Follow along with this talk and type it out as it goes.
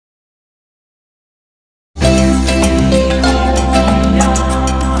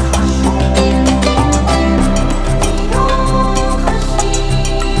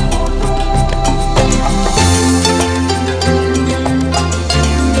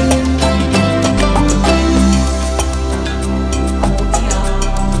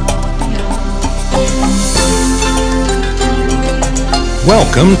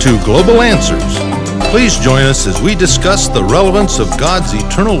Welcome to Global Answers. Please join us as we discuss the relevance of God's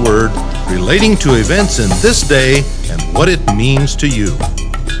eternal Word relating to events in this day and what it means to you.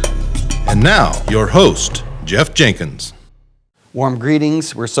 And now, your host, Jeff Jenkins. Warm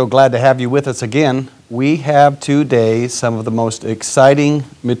greetings. We're so glad to have you with us again. We have today some of the most exciting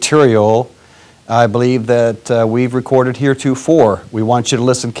material I believe that we've recorded heretofore. We want you to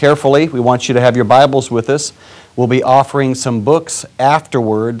listen carefully. We want you to have your Bibles with us. We'll be offering some books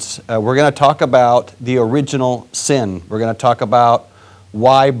afterwards. We're going to talk about the original sin. We're going to talk about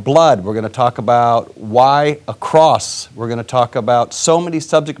why blood. We're going to talk about why a cross. We're going to talk about so many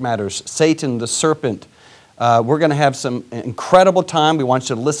subject matters. Satan, the serpent. We're going to have some incredible time. We want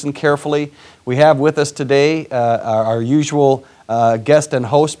you to listen carefully. We have with us today our usual guest and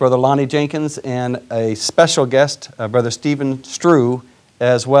host, Brother Lonnie Jenkins, and a special guest, Brother Stephen Strew,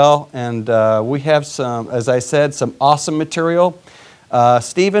 as well. And we have some, as I said, some awesome material.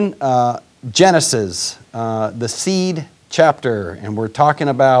 Stephen, Genesis, the seed chapter, and we're talking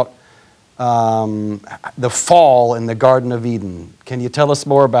about the fall in the Garden of Eden. Can you tell us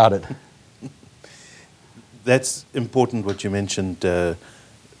more about it? That's important what you mentioned,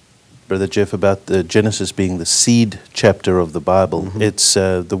 Brother Jeff, about the Genesis being the seed chapter of the Bible. Mm-hmm. It's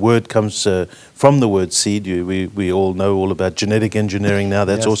the word comes from the word seed. We all know all about genetic engineering now.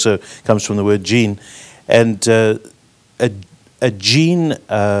 That also comes from the word gene. And a gene,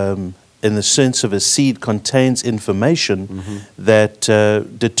 in the sense of a seed, contains information that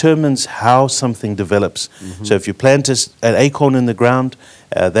determines how something develops. So if you plant an acorn in the ground,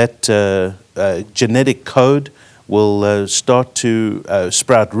 that genetic code will start to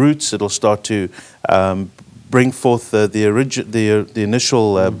sprout roots. It'll start to bring forth the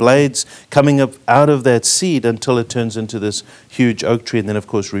initial blades coming up out of that seed until it turns into this huge oak tree, and then of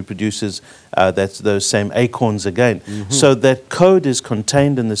course reproduces those same acorns again. So that code is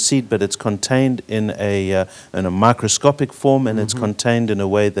contained in the seed, but it's contained in a microscopic form, and it's contained in a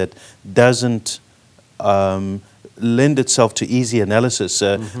way that doesn't lend itself to easy analysis.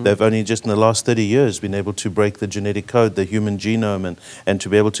 They've only just in the last 30 years been able to break the genetic code, the human genome, and to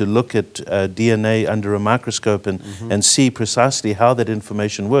be able to look at DNA under a microscope and see precisely how that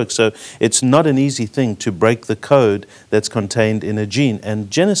information works. So it's not an easy thing to break the code that's contained in a gene. And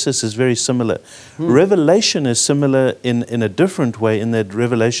Genesis is very similar. Revelation is similar in a different way, in that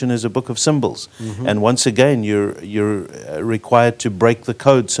Revelation is a book of symbols. And once again, you're required to break the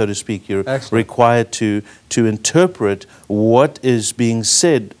code, so to speak. You're required to interpret what is being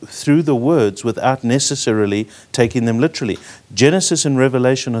said through the words without necessarily taking them literally. Genesis and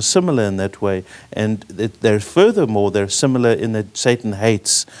Revelation are similar in that way, and they're similar in that Satan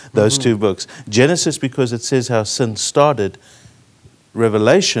hates those two books. Genesis because it says how sin started,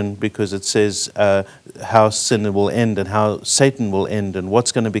 Revelation because it says how sin will end and how Satan will end and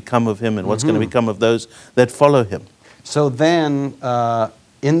what's going to become of him and what's going to become of those that follow him. So then,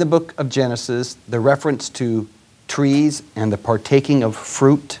 in the book of Genesis, the reference to trees and the partaking of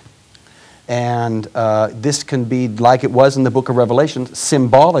fruit, and this can be, like it was in the book of Revelation,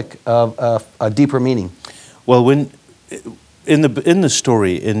 symbolic of a deeper meaning. Well, when in the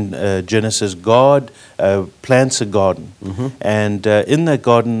story in Genesis, God plants a garden, and in that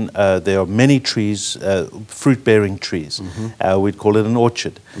garden there are many trees, fruit-bearing trees. We'd call it an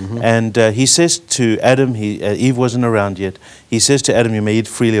orchard. And he says to Adam, Eve wasn't around yet, he says to Adam, you may eat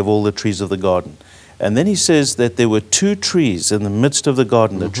freely of all the trees of the garden. And then he says that there were two trees in the midst of the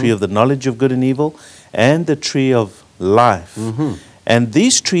garden, the tree of the knowledge of good and evil and the tree of life. And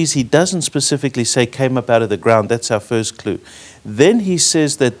these trees, he doesn't specifically say came up out of the ground. That's our first clue. Then he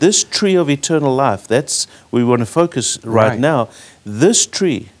says that this tree of eternal life, that's we want to focus right now. This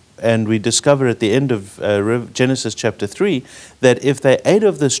tree, and we discover at the end of Genesis chapter 3, that if they ate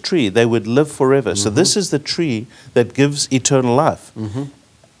of this tree, they would live forever. So this is the tree that gives eternal life.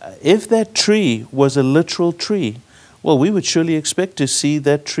 If that tree was a literal tree, well, we would surely expect to see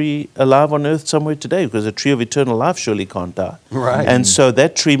that tree alive on earth somewhere today, because a tree of eternal life surely can't die. And so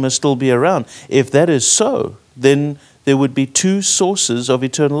that tree must still be around. If that is so, then there would be two sources of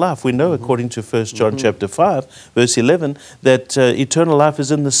eternal life. We know, according to 1 John chapter 5, verse 11, that eternal life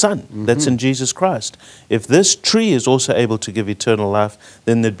is in the Son. That's in Jesus Christ. If this tree is also able to give eternal life,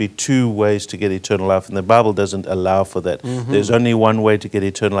 then there'd be two ways to get eternal life, and the Bible doesn't allow for that. There's only one way to get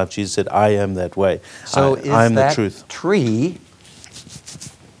eternal life. Jesus said, I am that way. So I am the truth. Tree,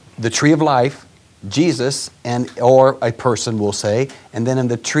 the tree of life, Jesus, or a person, we'll say, and then in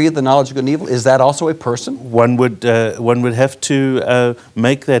the tree of the knowledge of good and evil, is that also a person? One would have to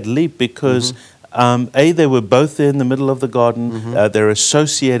make that leap, because They were both there in the middle of the garden. They're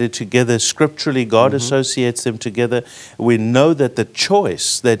associated together. Scripturally, God associates them together. We know that the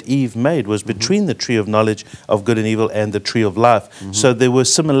choice that Eve made was between the tree of knowledge of good and evil and the tree of life. So there were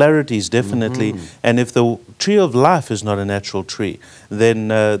similarities, definitely. And if the tree of life is not a natural tree, then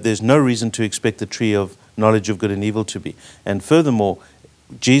there's no reason to expect the tree of knowledge of good and evil to be. And furthermore,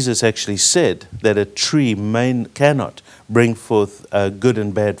 Jesus actually said that a tree cannot bring forth good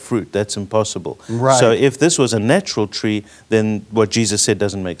and bad fruit. That's impossible. Right. So if this was a natural tree, then what Jesus said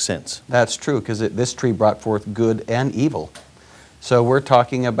doesn't make sense. That's true, because this tree brought forth good and evil. So we're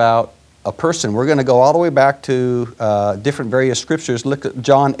talking about a person. We're going to go all the way back to different various scriptures. Look at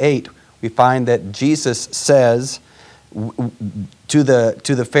John 8. We find that Jesus says to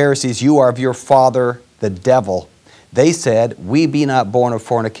the Pharisees, "You are of your father, the devil." They said, "We be not born of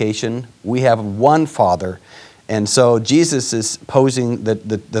fornication. We have one Father." And so Jesus is posing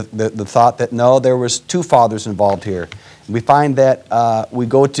the thought that no, there was two fathers involved here. We find that we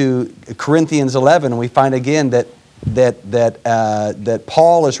go to Corinthians 11, and we find again that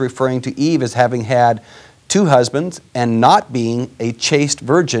Paul is referring to Eve as having had two husbands and not being a chaste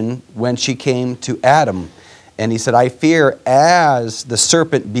virgin when she came to Adam. And he said, "I fear as the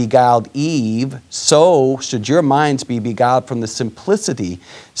serpent beguiled Eve, so should your minds be beguiled from the simplicity."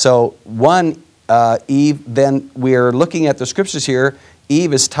 So Eve, then we're looking at the scriptures here,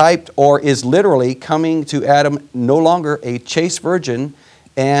 Eve is typed or is literally coming to Adam no longer a chaste virgin,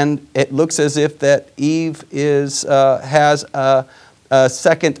 and it looks as if that Eve has a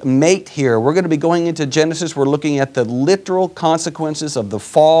second mate here. We're going to be going into Genesis. We're looking at the literal consequences of the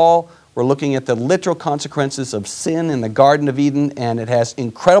fall. We're looking at the literal consequences of sin in the Garden of Eden, and it has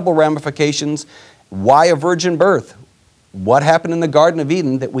incredible ramifications. Why a virgin birth? What happened in the Garden of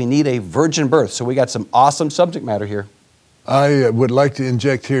Eden that we need a virgin birth? So we got some awesome subject matter here. I would like to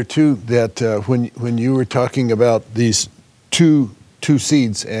inject here too that when you were talking about these two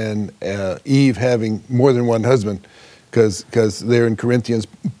seeds and Eve having more than one husband, because there in Corinthians,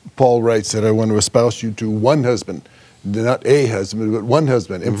 Paul writes that I want to espouse you to one husband. Not a husband, but one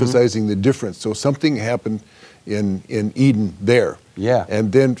husband, emphasizing the difference. So something happened in Eden there. Yeah.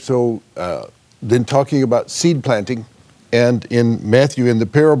 And then then talking about seed planting, and in Matthew, in the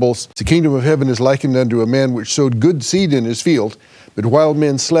parables, the kingdom of heaven is likened unto a man which sowed good seed in his field, but while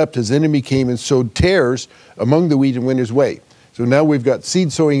men slept, his enemy came and sowed tares among the wheat and went his way. So now we've got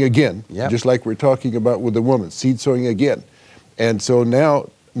seed sowing again, just like we're talking about with the woman, seed sowing again. And so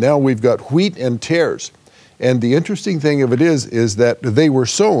now we've got wheat and tares. And the interesting thing of it is that they were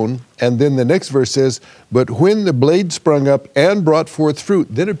sown, and then the next verse says, "But when the blade sprung up and brought forth fruit,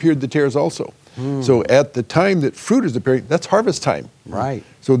 then appeared the tares also." So at the time that fruit is appearing, that's harvest time. Right.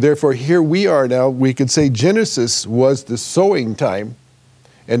 So therefore here we are now, we could say Genesis was the sowing time,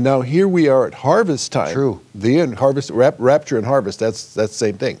 and now here we are at harvest time. True. The end, harvest, rapture and harvest, that's the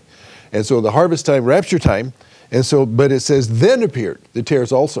same thing. And so the harvest time, rapture time, and so, but it says, "Then appeared the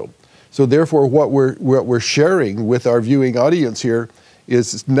tares also." So therefore, what we're sharing with our viewing audience here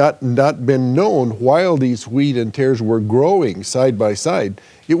is not been known while these wheat and tares were growing side by side.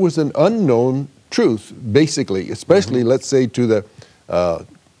 It was an unknown truth, basically, especially, let's say, to the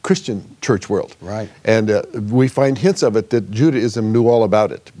Christian church world. Right. And we find hints of it that Judaism knew all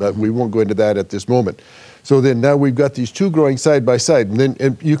about it, but we won't go into that at this moment. So then now we've got these two growing side by side.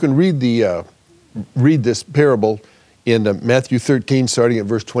 And you can read this parable in Matthew 13, starting at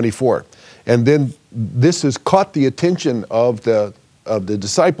verse 24. And then this has caught the attention of the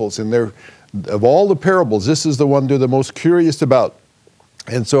disciples, and of all the parables, this is the one they're the most curious about.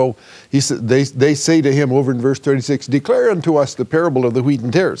 And so they say to him over in verse 36, "Declare unto us the parable of the wheat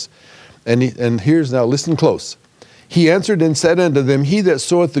and tares." And here's now, listen close. "He answered and said unto them, He that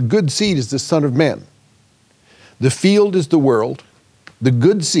soweth the good seed is the Son of Man. The field is the world. The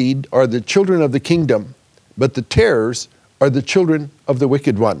good seed are the children of the kingdom, but the tares are the children of the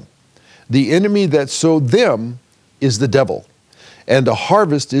wicked one. The enemy that sowed them is the devil. And the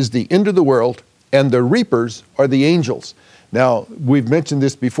harvest is the end of the world, and the reapers are the angels." Now, we've mentioned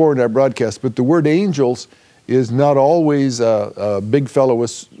this before in our broadcast, but the word angels is not always a big fellow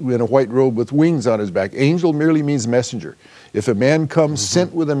in a white robe with wings on his back. Angel merely means messenger. If a man comes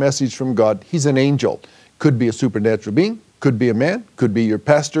sent with a message from God, he's an angel. Could be a supernatural being, could be a man, could be your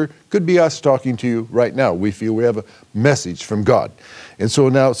pastor, could be us talking to you right now. We feel we have a message from God. And so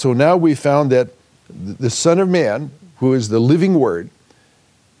now we found that the Son of Man, who is the living Word,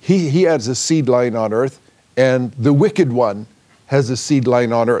 he has a seed line on earth, and the wicked one has a seed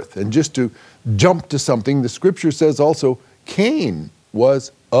line on earth. And just to jump to something, the scripture says also Cain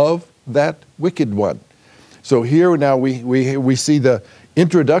was of that wicked one. So here now we see the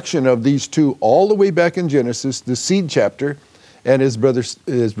introduction of these two all the way back in Genesis, the seed chapter, and as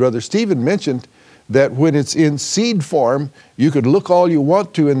Brother Stephen mentioned, that when it's in seed form, you could look all you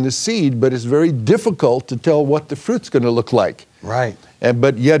want to in the seed, but it's very difficult to tell what the fruit's going to look like. Right.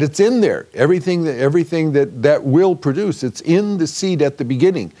 But yet it's in there. Everything that will produce, it's in the seed at the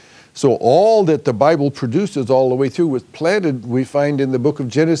beginning. So all that the Bible produces all the way through was planted, we find in the book of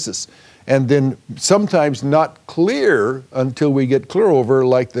Genesis. And then sometimes not clear until we get clear over,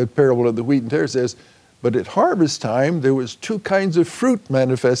 like the parable of the wheat and tare says, but at harvest time, there was two kinds of fruit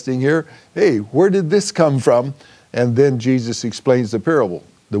manifesting here. Hey, where did this come from? And then Jesus explains the parable.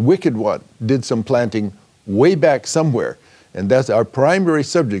 The wicked one did some planting way back somewhere. And that's our primary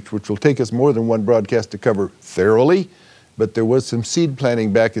subject, which will take us more than one broadcast to cover thoroughly. But there was some seed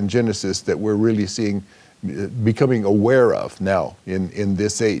planting back in Genesis that we're really seeing, becoming aware of now in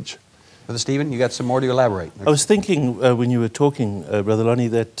this age. Brother Stephen, you got some more to elaborate. I was thinking when you were talking, Brother Lonnie,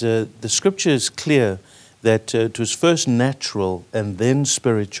 that the scripture is clear that it was first natural and then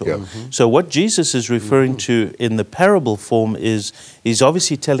spiritual. Yeah. So what Jesus is referring to in the parable form is he's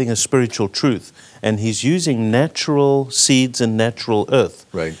obviously telling a spiritual truth, and he's using natural seeds and natural earth.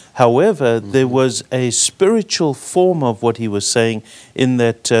 Right. However, there was a spiritual form of what he was saying, in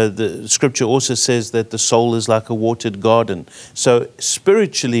that the scripture also says that the soul is like a watered garden. So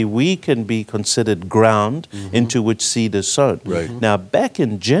spiritually, we can be considered ground into which seed is sown. Right. Now, back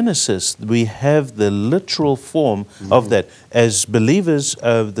in Genesis, we have the literal form of that. As believers,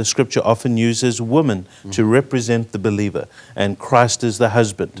 the scripture often uses woman to represent the believer, and Christ is the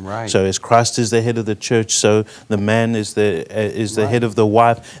husband. Right. So as Christ is the head of the church, so the man is the head of the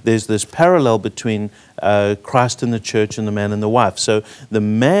wife. There's this parallel between Christ and the church and the man and the wife. So the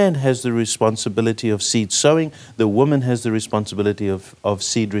man has the responsibility of seed sowing, the woman has the responsibility of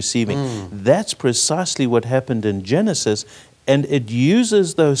seed receiving. That's precisely what happened in Genesis, and it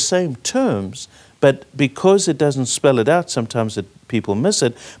uses those same terms, but because it doesn't spell it out, sometimes people miss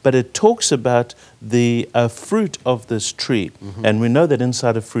it, but it talks about the fruit of this tree. And we know that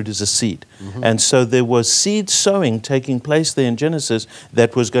inside of fruit is a seed. And so there was seed sowing taking place there in Genesis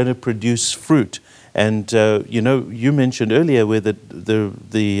that was going to produce fruit. And you mentioned earlier where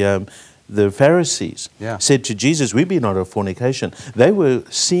the Pharisees said to Jesus, "We be not of fornication." They were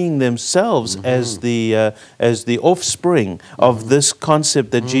seeing themselves as the offspring of this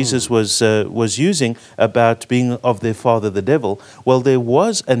concept that Jesus was using about being of their father the devil. Well, there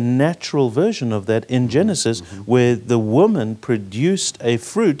was a natural version of that in Genesis where the woman produced a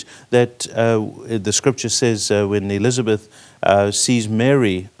fruit that the scripture says when Elizabeth sees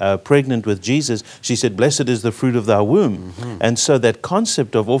Mary pregnant with Jesus, she said, "Blessed is the fruit of thy womb." And so that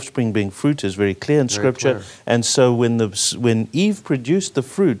concept of offspring being fruit is very clear in Scripture. clear. And so when Eve produced the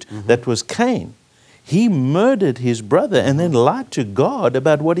fruit that was Cain, he murdered his brother and then lied to God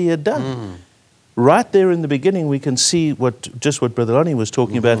about what he had done. Right there in the beginning, we can see what Brother Lonnie was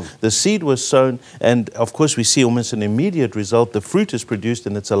talking about. The seed was sown, and of course we see almost an immediate result. The fruit is produced,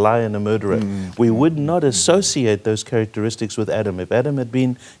 and it's a liar and a murderer. We would not associate those characteristics with Adam. If Adam had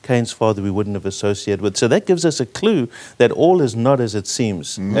been Cain's father, we wouldn't have associated with. So that gives us a clue that all is not as it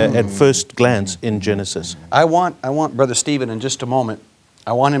seems at first glance in Genesis. I want Brother Stephen in just a moment,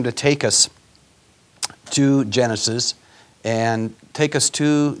 I want him to take us to Genesis and take us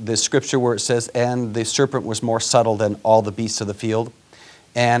to the scripture where it says, "And the serpent was more subtle than all the beasts of the field."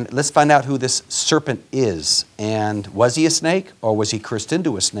 And let's find out who this serpent is. And was he a snake, or was he cursed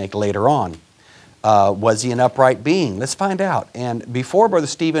into a snake later on? Was he an upright being? Let's find out. And before Brother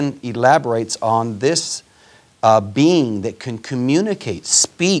Stephen elaborates on this being that can communicate,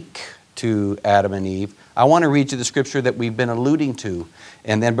 speak to Adam and Eve, I want to read you the scripture that we've been alluding to.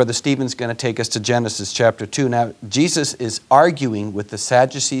 And then Brother Stephen's going to take us to Genesis chapter 2. Now, Jesus is arguing with the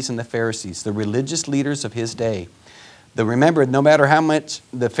Sadducees and the Pharisees, the religious leaders of his day. Remember, no matter how much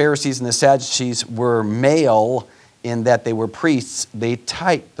the Pharisees and the Sadducees were male in that they were priests, they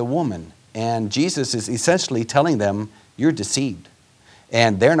typed the woman. And Jesus is essentially telling them, you're deceived.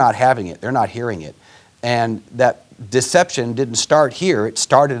 And they're not having it. They're not hearing it. And that deception didn't start here. It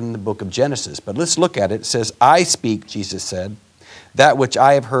started in the book of Genesis. But let's look at it. It says, "I speak," Jesus said, "that which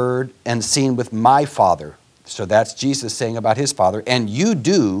I have heard and seen with my Father." So that's Jesus saying about his Father. "And you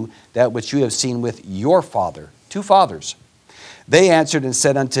do that which you have seen with your father." Two fathers. They answered and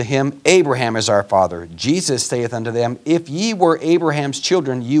said unto him, "Abraham is our father." Jesus saith unto them, "If ye were Abraham's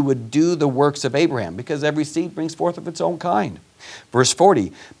children, you would do the works of Abraham, because every seed brings forth of its own kind." Verse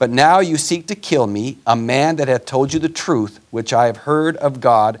 40, "But now you seek to kill me, a man that hath told you the truth, which I have heard of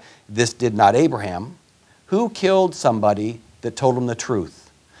God. This did not Abraham." Who killed somebody that told him the truth?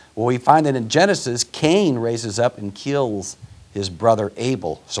 Well, we find that in Genesis, Cain raises up and kills his brother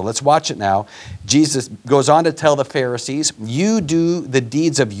Abel. So let's watch it now. Jesus goes on to tell the Pharisees, "You do the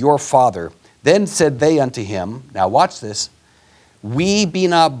deeds of your father." Then said they unto him, now watch this, "We be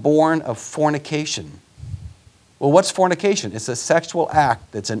not born of fornication." Well, what's fornication? It's a sexual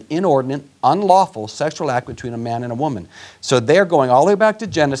act that's an inordinate, unlawful sexual act between a man and a woman. So they're going all the way back to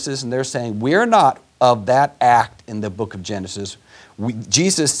Genesis, and they're saying, we're not of that act in the book of Genesis.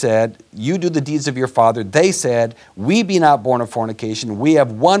 Jesus said, "You do the deeds of your father." They said, "We be not born of fornication. We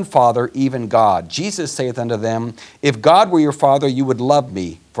have one Father, even God." Jesus saith unto them, "If God were your Father, you would love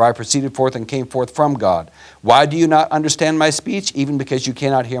me, for I proceeded forth and came forth from God. Why do you not understand my speech? Even because you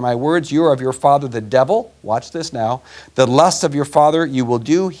cannot hear my words. You are of your father the devil." Watch this now. "The lusts of your father you will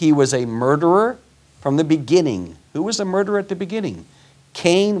do. He was a murderer from the beginning." Who was a murderer at the beginning?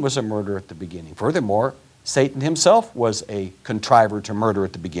 Cain was a murderer at the beginning. Furthermore, Satan himself was a contriver to murder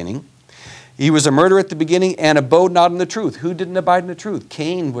at the beginning. He was a murderer at the beginning and abode not in the truth. Who didn't abide in the truth?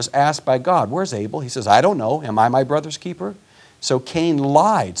 Cain was asked by God, "Where's Abel?" He says, "I don't know. Am I my brother's keeper?" So Cain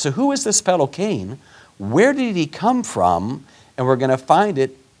lied. So who is this fellow Cain? Where did he come from? And we're going to find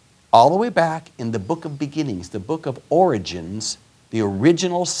it all the way back in the book of beginnings, the book of origins, the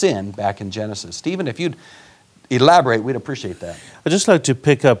original sin back in Genesis. Stephen, if you'd elaborate, we'd appreciate that. I'd just like to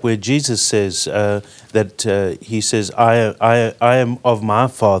pick up where Jesus says that he says, I am of my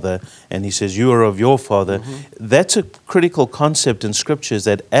Father, and he says, you are of your father. Mm-hmm. That's a critical concept in Scriptures,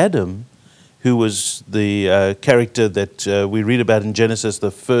 that Adam, who was the character that we read about in Genesis,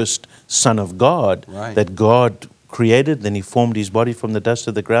 the first son of God, right, that God created, then he formed his body from the dust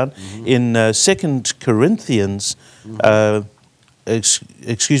of the ground. Mm-hmm. In 2 Corinthians, mm-hmm.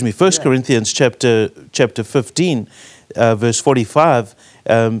 1 Corinthians chapter 15, verse 45,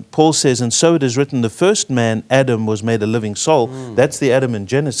 Paul says, "And so it is written, the first man, Adam, was made a living soul." That's the Adam in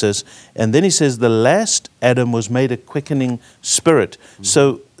Genesis. And then he says, the last Adam was made a quickening spirit.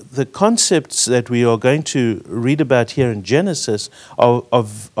 So the concepts that we are going to read about here in Genesis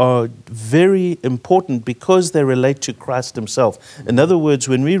are very important because they relate to Christ himself. In other words,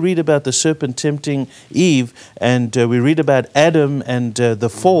 when we read about the serpent tempting Eve and we read about Adam and the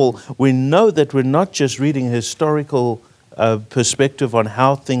fall, we know that we're not just reading a historical perspective on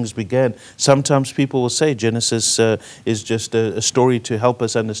how things began. Sometimes people will say Genesis is just a story to help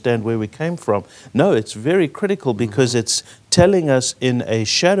us understand where we came from. No, it's very critical because it's telling us in a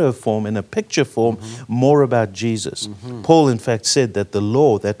shadow form, in a picture form, more about Jesus. Paul, in fact, said that the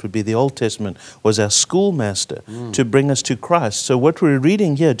law, that would be the Old Testament, was our schoolmaster to bring us to Christ. So what we're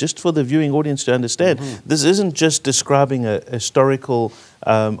reading here, just for the viewing audience to understand, this isn't just describing a historical,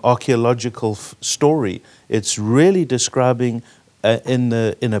 archaeological story. It's really describing in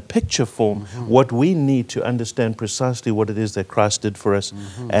a picture form what we need to understand precisely what it is that Christ did for us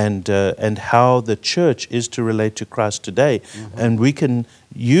and how the church is to relate to Christ today. And we can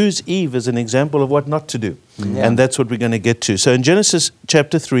use Eve as an example of what not to do. And that's what we're going to get to. So in Genesis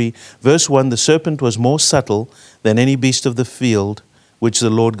chapter 3, verse 1, "The serpent was more subtle than any beast of the field which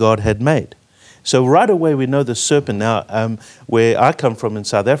the Lord God had made." So right away we know the serpent. Now, where I come from in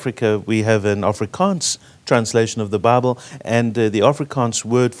South Africa, we have an Afrikaans translation of the Bible, and the Afrikaans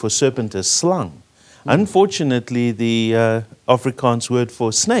word for serpent is slang. Unfortunately, the Afrikaans word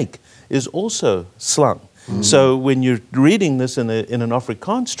for snake is also slang. So when you're reading this in an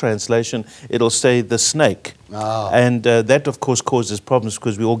Afrikaans translation, it'll say the snake. And that, of course, causes problems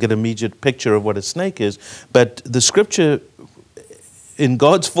because we all get an immediate picture of what a snake is. But the Scripture, in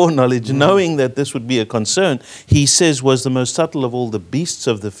God's foreknowledge, knowing that this would be a concern, he says was the most subtle of all the beasts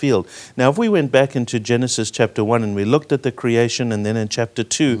of the field. Now, if we went back into Genesis chapter 1 and we looked at the creation, and then in chapter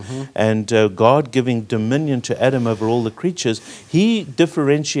 2, and God giving dominion to Adam over all the creatures, he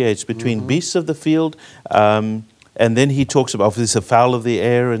differentiates between beasts of the field, and then he talks about obviously the fowl of the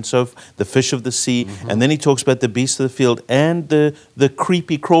air and so the fish of the sea, and then he talks about the beasts of the field and the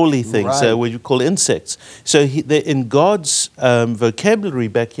creepy crawly things, what you call insects. So in God's vocabulary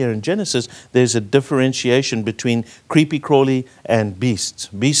back here in Genesis, there's a differentiation between creepy crawly and beasts.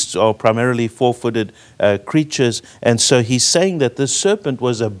 Beasts are primarily four-footed creatures, and so he's saying that the serpent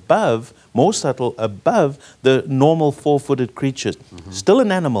was above, more subtle, above the normal four-footed creatures. Still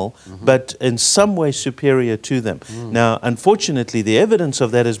an animal, but in some way superior to them. Now, unfortunately, the evidence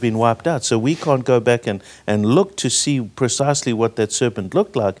of that has been wiped out, so we can't go back and look to see precisely what that serpent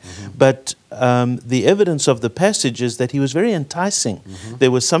looked like. But the evidence of the passage is that he was very enticing.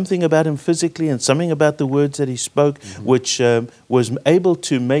 There was something about him physically and something about the words that he spoke which was able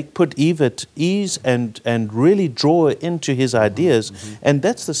to put Eve at ease and really draw her into his ideas. And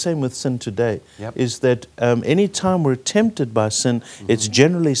that's the same with sin today, is that any time we're tempted by sin, it's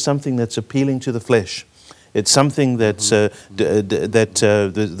generally something that's appealing to the flesh. It's something that's, the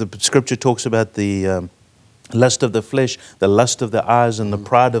scripture talks about the lust of the flesh, the lust of the eyes, and the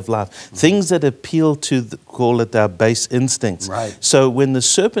pride of life. Things that appeal to, call it our base instincts. Right. So when the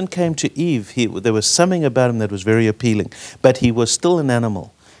serpent came to Eve, there was something about him that was very appealing. But he was still an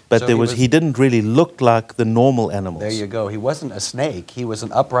animal. But So he didn't really look like the normal animals. There you go. He wasn't a snake. He was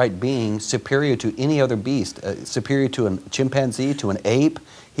an upright being, superior to any other beast, superior to a chimpanzee, to an ape.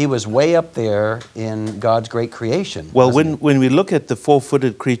 He was way up there in God's great creation. Well, when we look at the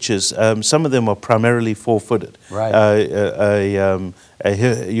four-footed creatures, some of them are primarily four-footed. Right.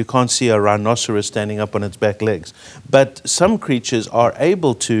 You can't see a rhinoceros standing up on its back legs. But some creatures are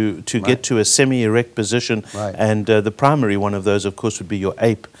able to get to a semi-erect position. Right. And the primary one of those, of course, would be your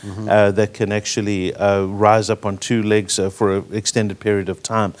ape that can actually rise up on two legs for an extended period of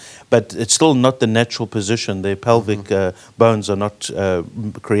time. But it's still not the natural position. Their pelvic bones are not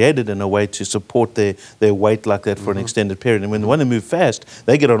created in a way to support their weight like that for an extended period. And when they want to move fast,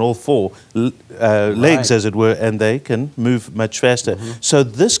 they get on all four legs, as it were, and they can move much faster. So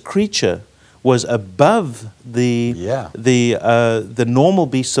this creature was above the normal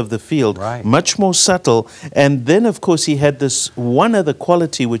beasts of the field, much more subtle. And then, of course, he had this one other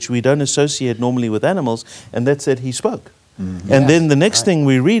quality which we don't associate normally with animals, and that's that he spoke. And then the next thing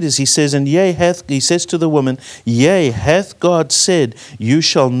we read is he says, and he says to the woman, yea, hath God said, you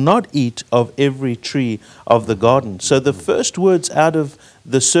shall not eat of every tree of the garden. So the first words out of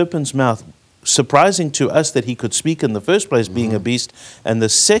the serpent's mouth, surprising to us that he could speak in the first place, being a beast, and the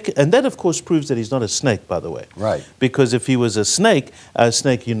second, and that of course proves that he's not a snake, by the way. Right. Because if he was a snake,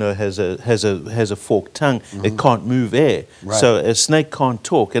 you know, has a forked tongue. It can't move air. Right. So a snake can't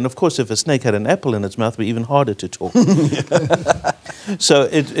talk. And of course, if a snake had an apple in its mouth, it would be even harder to talk. So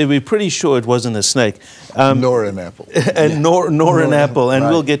we're pretty sure it wasn't a snake. Nor an apple. And nor an apple. And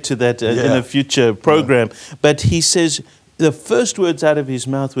we'll get to that in a future program. But he says, the first words out of his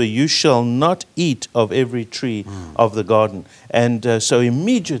mouth were, you shall not eat of every tree of the garden. And so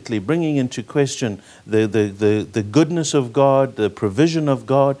immediately bringing into question the goodness of God, the provision of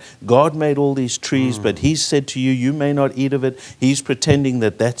God. God made all these trees, but he said to you, you may not eat of it. He's pretending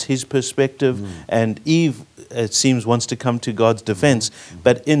that that's his perspective. And Eve, it seems, wants to come to God's defense.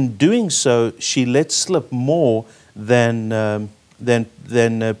 But in doing so, she let slip more than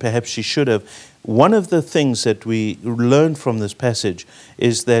perhaps she should have. One of the things that we learn from this passage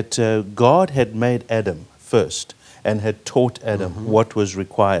is that God had made Adam first and had taught Adam what was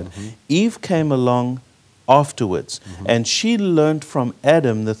required. Eve came along afterwards, and she learned from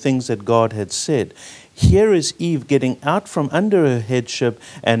Adam the things that God had said. Here is Eve getting out from under her headship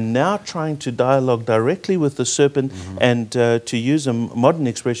and now trying to dialogue directly with the serpent. And to use a modern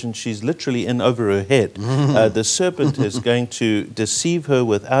expression, she's literally in over her head. The serpent is going to deceive her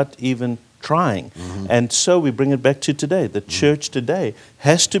without even trying. And so we bring it back to today. The church today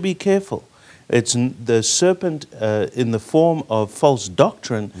has to be careful. It's the serpent in the form of false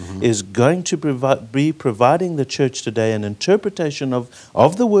doctrine is going to be providing the church today an interpretation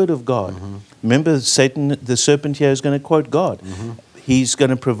of the Word of God. Remember, Satan, the serpent here, is going to quote God. He's going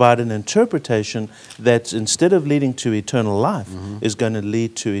to provide an interpretation that instead of leading to eternal life is going to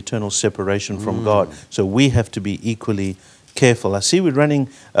lead to eternal separation from God. So we have to be equally careful. I see we're running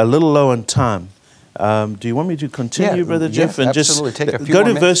a little low on time. Do you want me to continue, Brother Jeff? Yes, and absolutely. just Take a few go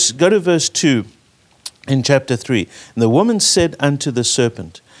more to minutes. go to verse 2 in chapter 3. And the woman said unto the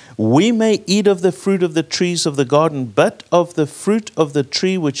serpent, we may eat of the fruit of the trees of the garden, but of the fruit of the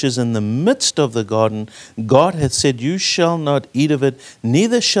tree which is in the midst of the garden, God hath said, you shall not eat of it,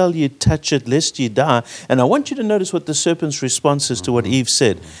 neither shall ye touch it, lest ye die. And I want you to notice what the serpent's response is to what Eve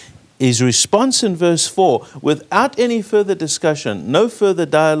said. His response in verse 4, without any further discussion, no further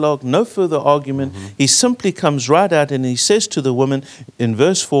dialogue, no further argument, he simply comes right out and he says to the woman in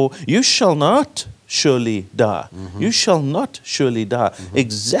verse 4, you shall not surely die. You shall not surely die.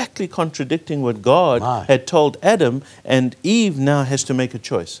 Exactly contradicting what God had told Adam, and Eve now has to make a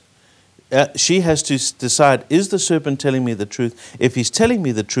choice. She has to decide, is the serpent telling me the truth? If he's telling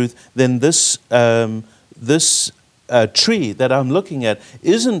me the truth, then this tree that I'm looking at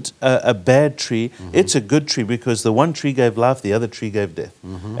isn't a bad tree. It's a good tree because the one tree gave life, the other tree gave death.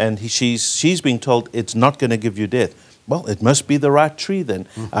 And she's being told it's not going to give you death. well, it must be the right tree then.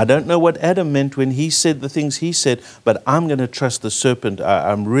 I don't know what Adam meant when he said the things he said, but I'm going to trust the serpent.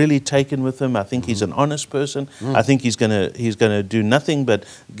 I'm really taken with him. I think he's an honest person. I think he's going to do nothing but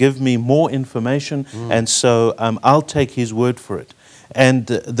give me more information, and so I'll take his word for it. And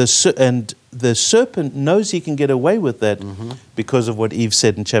the serpent knows he can get away with that because of what Eve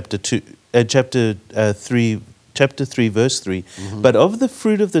said in chapter 3, verse 3. But of the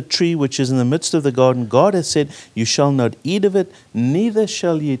fruit of the tree which is in the midst of the garden, God has said, you shall not eat of it, neither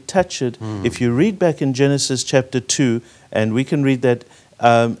shall ye touch it. If you read back in Genesis chapter 2, and we can read that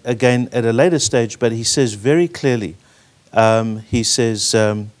again at a later stage, but he says very clearly, he says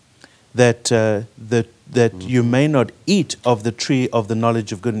that you may not eat of the tree of the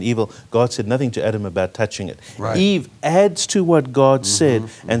knowledge of good and evil. God said nothing to Adam about touching it. Right. Eve adds to what God said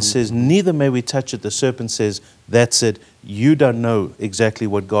and says, neither may we touch it. The serpent says, that's it. You don't know exactly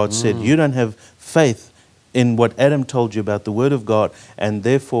what God said. You don't have faith in what Adam told you about the Word of God, and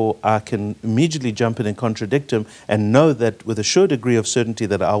therefore I can immediately jump in and contradict him and know that with a sure degree of certainty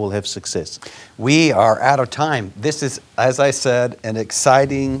that I will have success. We are out of time. This is, as I said, an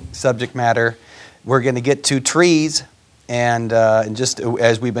exciting subject matter. We're going to get to trees, and just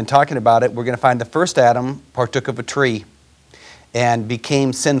as we've been talking about it, we're going to find the first Adam partook of a tree and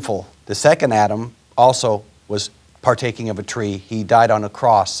became sinful. The second Adam also was partaking of a tree. He died on a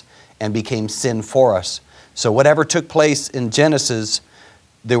cross and became sin for us. So whatever took place in Genesis,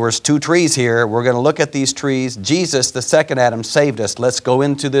 there was 2 trees here. We're going to look at these trees. Jesus, the second Adam, saved us. Let's go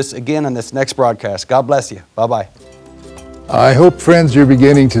into this again in this next broadcast. God bless you. Bye-bye. I hope, friends, you're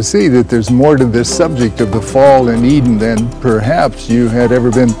beginning to see that there's more to this subject of the fall in Eden than perhaps you had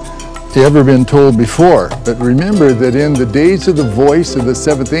ever been told before. But remember that in the days of the voice of the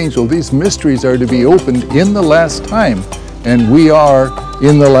 7th angel, these mysteries are to be opened in the last time. And we are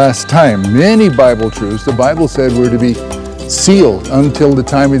in the last time. Many Bible truths, the Bible said, were to be sealed until the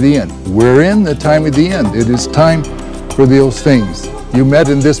time of the end. We're in the time of the end. It is time for those things. You met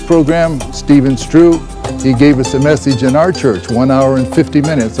in this program Stephen Strew. He gave us a message in our church, 1 hour and 50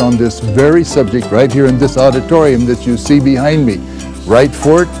 minutes on this very subject right here in this auditorium that you see behind me. Write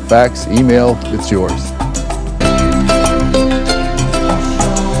for it, fax, email, it's yours.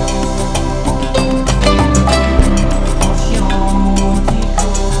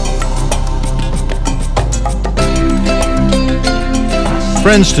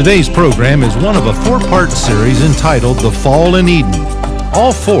 Friends, today's program is one of a 4-part series entitled The Fall in Eden.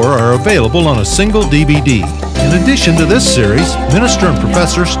 All 4 are available on a single DVD. In addition to this series, Minister and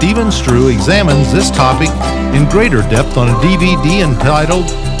Professor Stephen Strew examines this topic in greater depth on a DVD entitled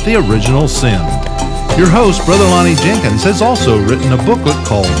The Original Sin. Your host, Brother Lonnie Jenkins, has also written a booklet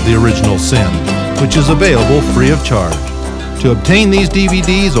called The Original Sin, which is available free of charge. To obtain these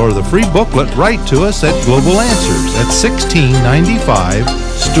DVDs or the free booklet, write to us at Global Answers at 1695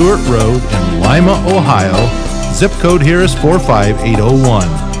 Stewart Road in Lima, Ohio. Zip code here is 45801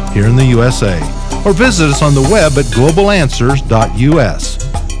 here in the USA. Or visit us on the web at globalanswers.us.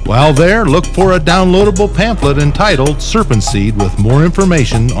 While there, look for a downloadable pamphlet entitled Serpent Seed with more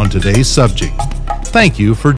information on today's subject. Thank you for